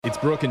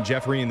Brooke and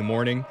Jeffrey in the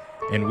morning,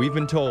 and we've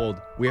been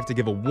told we have to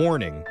give a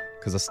warning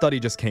because a study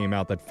just came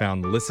out that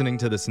found listening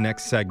to this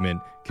next segment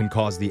can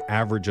cause the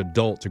average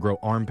adult to grow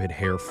armpit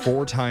hair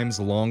 4 times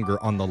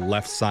longer on the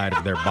left side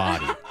of their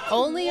body.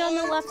 Only on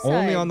the left side.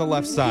 Only on the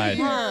left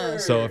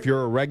side. So if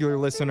you're a regular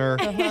listener,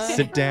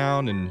 sit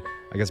down and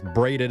I guess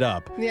braid it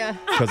up. Yeah.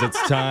 Because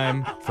it's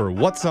time for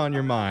What's on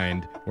Your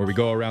Mind, where we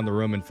go around the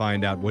room and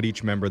find out what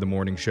each member of the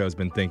morning show has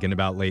been thinking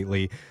about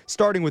lately.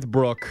 Starting with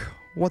Brooke,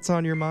 what's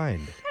on your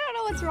mind? I don't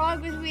know what's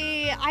wrong with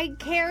me. I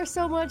care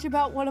so much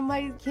about one of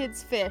my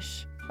kids'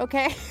 fish.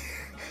 Okay?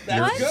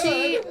 That's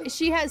good.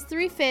 She has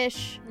 3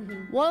 fish.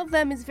 One of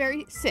them is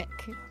very sick.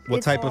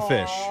 What type of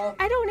fish?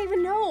 I don't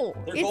even know.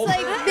 They're It's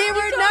goldfish? like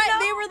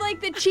they were like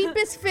the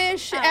cheapest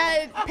fish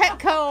at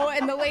Petco,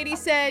 and the lady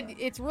said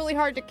it's really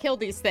hard to kill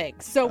these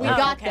things. So we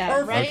got them,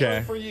 Perfect right?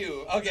 Okay. for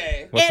you.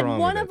 Okay. What's and wrong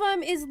one with of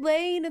them is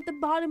laying at the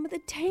bottom of the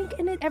tank,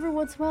 and every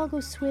once in a while go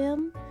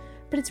swim.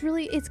 But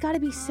it's got to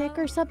be sick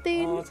or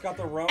something. Oh, it's got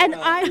the Rona. And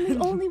I'm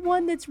the only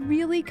one that's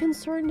really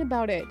concerned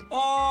about it.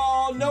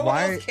 Oh, no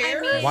Why- one else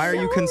cares? Why are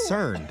you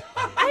concerned?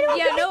 I don't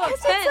know. no 'cause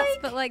it's offense,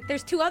 like- but like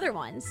there's 2 other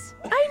ones.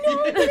 I know,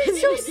 but it's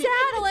so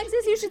sad,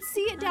 Alexis. You should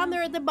see it down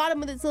there at the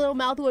bottom of its little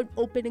mouth would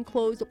open and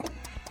close.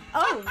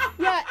 Oh,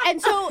 Yeah,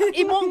 and so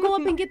it won't go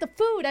up and get the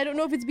food. I don't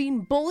know if it's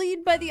being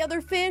bullied by the other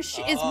fish,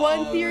 is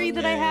one theory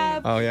that I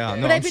have. Oh, yeah.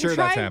 No, But I'm I've been sure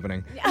that's trying-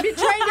 happening. I've been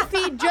trying to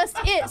feed just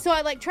it, so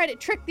I try to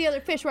trick the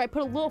other fish where I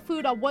put a little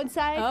food on one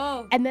side,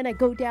 Oh. and then I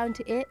go down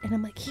to it, and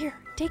I'm like, here,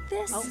 take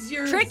this. This is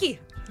yours. tricky.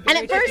 And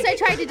at first I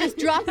tried to just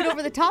drop it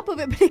over the top of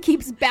it, but it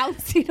keeps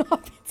bouncing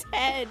off its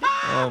head.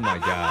 Oh, my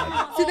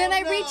God. So then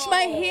I reached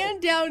my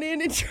hand down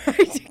in and tried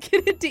to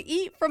get it to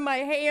eat from my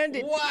hand.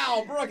 And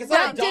Wow, Brooke, it's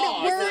Well, like a did it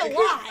dog. work? It's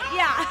like-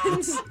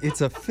 Yeah. It's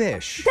a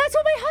fish. that's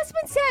what my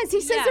husband says. He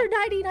says Yeah. they're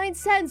 99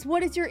 cents.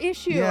 What is your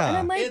issue? Yeah. And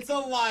I'm like, It's a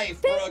life,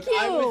 thank Brooke. you.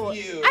 I'm with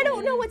you. I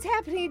don't know what's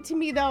happening to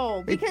me,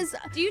 though, because...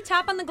 Do you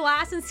tap on the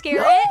glass and scare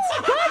No,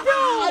 it? God,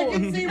 I no!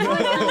 can see Brooke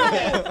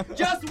doing it.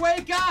 Just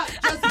wake up.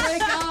 Just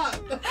wake up.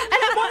 And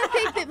I want to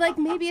think that, like,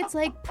 maybe it's,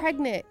 like,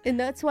 pregnant, and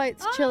that's why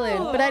it's chilling.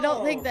 But I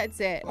don't think that's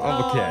it.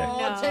 Okay.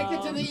 Oh, take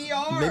it to the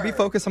ER. Maybe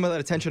focus some of that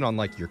attention on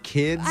like your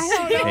kids I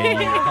don't know.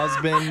 and your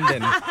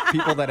husband and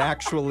people that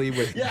actually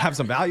would Yeah. have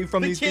some value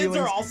from The these kids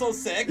feelings. are also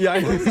sick. Yeah.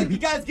 It's like, you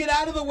guys get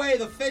out of the way.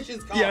 The fish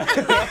is coming.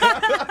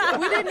 Yeah.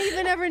 We didn't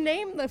even ever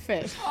name the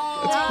fish. It's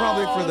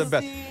probably for the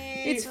best.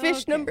 It's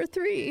fish number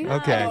 3.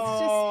 Okay. It's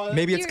just...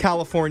 Maybe it's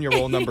California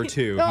roll number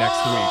 2 next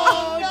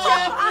Oh,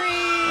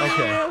 Jeffrey! week.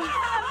 Okay.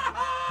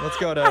 Let's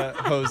go to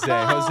Jose.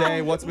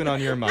 Jose, what's been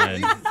on your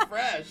mind? This is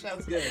fresh.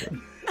 That's good.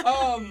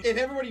 If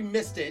everybody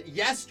missed it,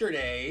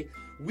 yesterday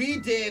we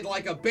did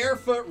like a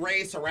barefoot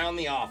race around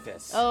the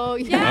office. Oh,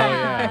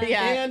 Yeah. yeah.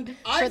 Yeah. And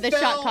I For the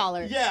fell- shot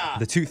collar. Yeah.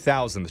 The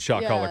 2000, the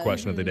shot Yeah. collar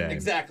question of the day.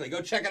 Exactly.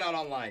 Go check it out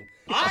online.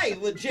 I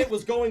legit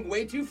was going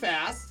way too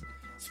fast.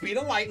 Speed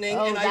of lightning,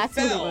 Oh, and I that's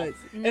what it fell. was.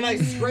 And I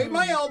scraped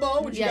my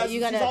elbow, which Yeah, you you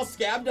guys see gotta- is all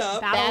scabbed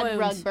up. Bad Bad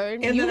rug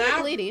burn. And You then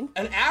were bleeding.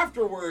 And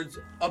afterwards,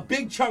 a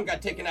big chunk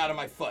got taken out of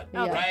my foot.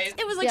 Yeah. Right?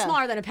 It was like Yeah.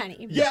 smaller than a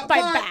penny. Yeah,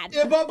 By but, bad.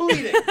 Yeah, but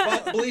bleeding.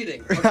 But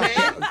bleeding. Okay?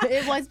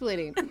 It was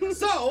bleeding.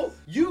 So,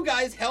 you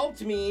guys helped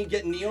me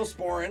get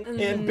Neosporin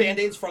and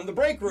Band-Aids from the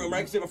break room, right?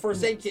 Because you have a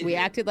first aid kit. We here.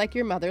 acted like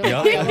your mother. Like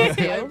Yeah. we always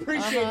do. I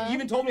appreciate it. You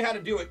even told me how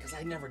to do it because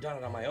I'd never done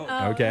it on my own.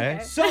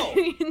 Okay. So,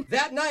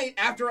 that night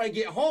after I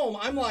get home,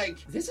 I'm like,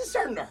 this is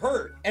starting to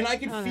hurt. And I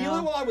could feel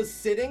it while I was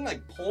sitting,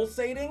 like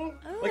pulsating,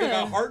 like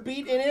a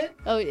heartbeat in it.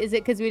 Oh, is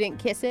it because we didn't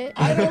kiss it?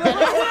 I don't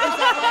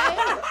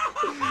know.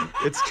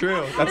 It's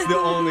true. That's the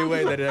only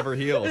way that it ever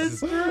It's heals.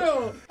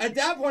 true. At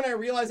that point, I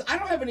realized I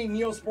don't have any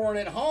Neosporin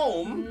at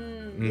home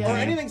or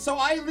anything, so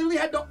I literally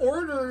had to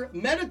order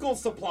medical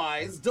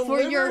supplies For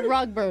delivered your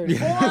rug burn.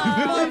 for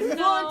my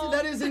foot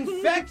that is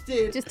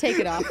infected. Just take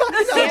it off.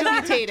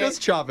 Amputate it.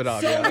 Just chop it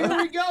off. So Yeah. here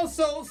we go.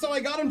 So I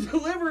got them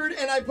delivered,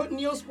 and I put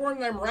Neosporin,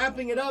 and I'm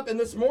wrapping it up. And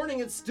this morning,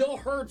 it still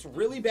hurts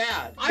really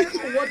bad. I don't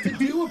know what to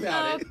do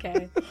about it.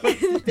 Okay.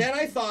 Then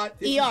I thought,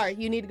 this is- ER.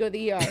 You need to go to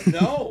the ER.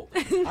 No,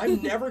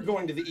 I'm never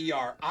going to the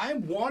ER. I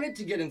wanted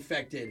to get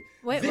infected.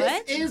 Wait, this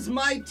what? is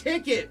my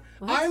ticket.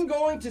 I'm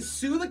going to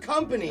sue the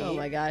company. Oh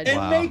my God. And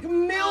Wow. make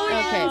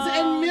millions Okay.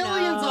 and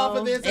millions off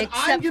of this. And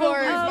I'm Except gonna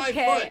for- lose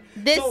Okay. my foot.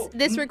 This So,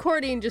 this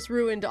recording just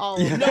ruined all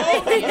of it.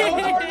 no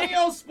more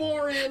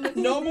Neosporin,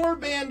 no more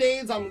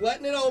Band-Aids. I'm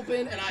letting it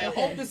open, and I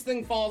hope this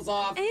thing falls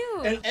off.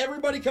 Ew. And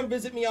everybody come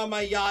visit me on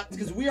my yacht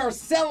because we are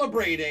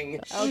celebrating.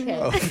 Okay.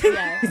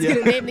 Yeah. He's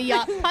gonna name the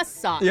yacht Puss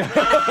Sock.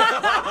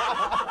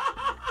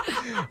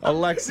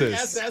 Alexis,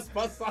 SS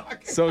bus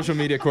sock. social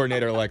media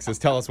coordinator Alexis,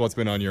 tell us what's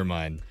been on your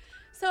mind.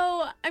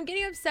 So I'm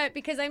getting upset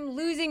because I'm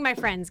losing my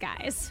friends,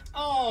 guys. Aww.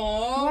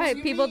 Why? what do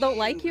you People don't mean?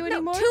 like you No,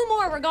 anymore? 2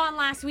 more were gone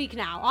last week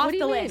now, off do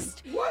the you mean?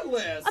 list. What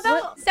list?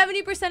 About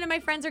 70% of my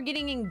friends are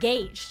getting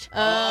engaged.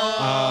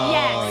 Oh.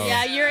 Yes.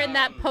 Yeah, you're in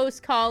that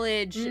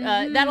post-college.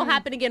 That'll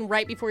happen again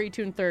right before you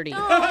turn 30.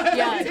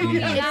 Yeah,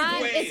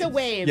 it's a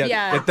wave.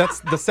 Yeah. That's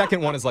the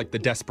second one is like the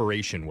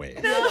desperation wave.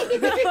 Yeah,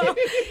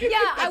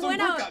 I That's when went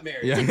Brooke out got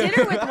married. Yeah. to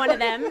dinner with one of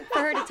them for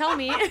her to tell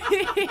me.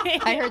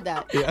 I heard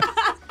that. Yeah.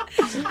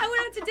 I went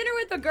out to dinner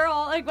with a girl,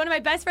 like one of my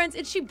best friends,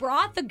 and she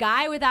brought the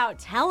guy without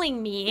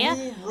telling me,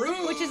 Ooh,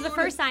 rude. which is the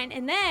first sign.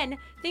 And then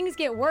things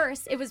get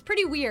worse. It was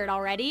pretty weird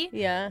already.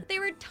 Yeah. They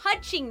were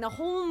touching the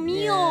whole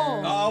meal.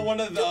 Oh, one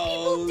of those.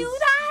 People do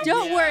that?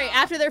 Don't worry.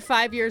 After they're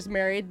 5 years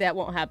married, that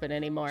won't happen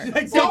anymore.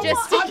 Like, So don't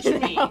just touch stick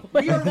it me. out.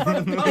 We are in front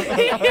of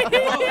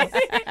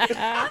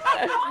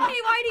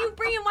Why do you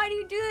bring him? Why do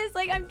you do this?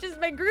 Like,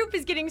 my group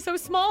is getting so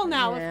small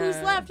now of who's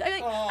Yeah. left. I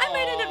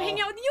might end up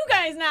hanging out with you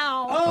guys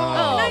now.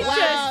 Oh, I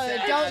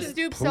wow. Don't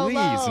stoop so Please,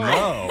 low.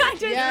 no. I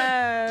just,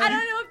 Yeah. I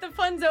don't know if the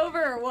fun's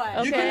over or what. You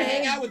Okay. can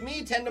hang out with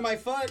me, tend to my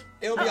foot.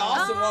 It'll be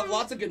awesome. We'll have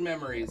lots of good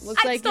memories.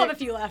 Looks I like still have a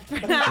few left for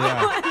now.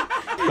 Yeah.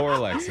 Poor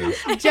Alexis.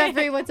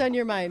 Jeffrey, what's on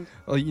your mind?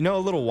 Well, you know, a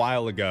little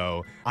while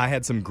ago, I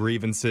had some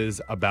grievances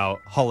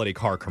about holiday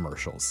car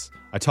commercials.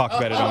 I talked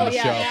about it on the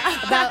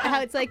show. About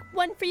how it's like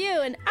one for you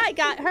and I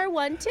got her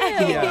one too.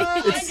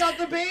 Yeah. I got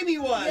the baby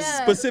one.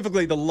 Yeah.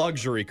 Specifically, the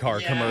luxury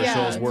car Yeah.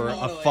 commercials Yeah, where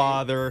totally. a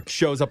father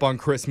shows up on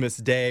Christmas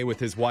Day with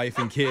his wife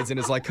and kids and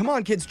is like, come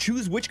on, kids,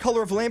 choose which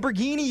color of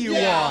Lamborghini you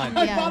want.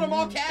 I Yeah. bought them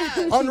all cash.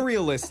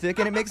 Unrealistic,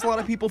 and it makes a lot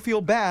of people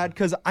feel bad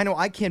because I know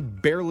I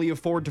can't barely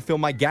afford to fill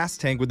my gas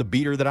tank with the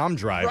beater that I'm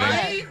driving.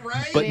 Right.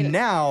 But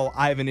now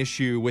I have an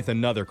issue with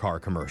another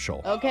car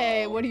commercial.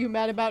 Okay, what are you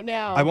mad about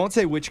now? I won't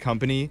say which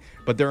company,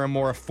 but they're a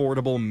more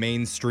affordable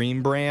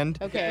mainstream brand.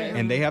 Okay.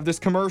 And they have this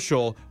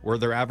commercial where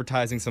they're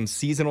advertising some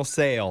seasonal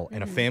sale,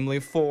 and a family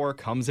of four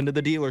comes into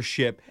the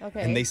dealership,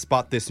 Okay. and they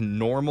spot this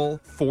normal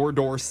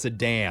four-door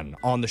sedan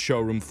on the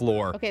showroom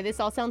floor. Okay, this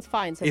all sounds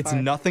fine so It's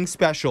far. nothing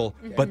special,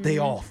 but they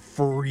all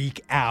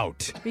freak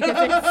out.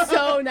 Because it's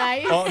so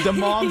nice. Oh, the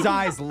mom's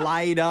eyes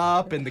light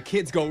up, and the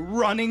kids go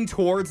running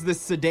towards the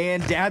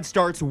sedan. Dad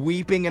starts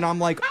weeping, and I'm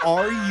like,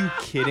 are you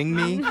kidding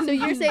me? So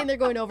you're saying they're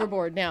going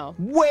overboard now?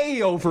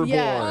 Way overboard.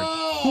 Yeah.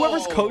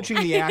 Whoever's coaching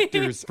the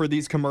actors for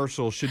these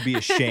commercials should be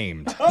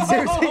ashamed.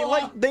 Seriously,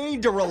 like, they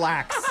need to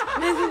relax.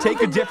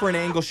 Take a different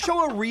angle.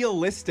 Show a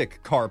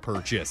realistic car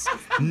purchase.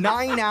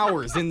 9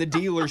 hours in the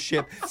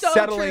dealership, So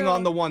settling true.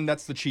 on the one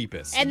that's the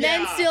cheapest. And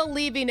then Yeah. still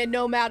leaving, and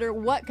no matter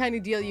what kind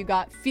of deal you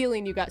got,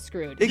 feeling you got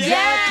screwed.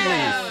 Exactly.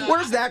 Yeah.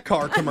 Where's that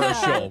car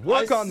commercial?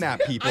 Work on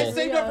that, people. I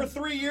saved up for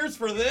 3 years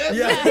for this.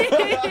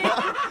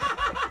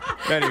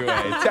 Anyway,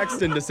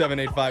 text into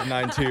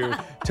 78592.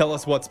 Tell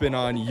us what's been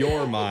on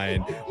your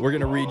mind. We're going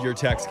to read your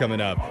text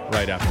coming up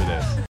right after this.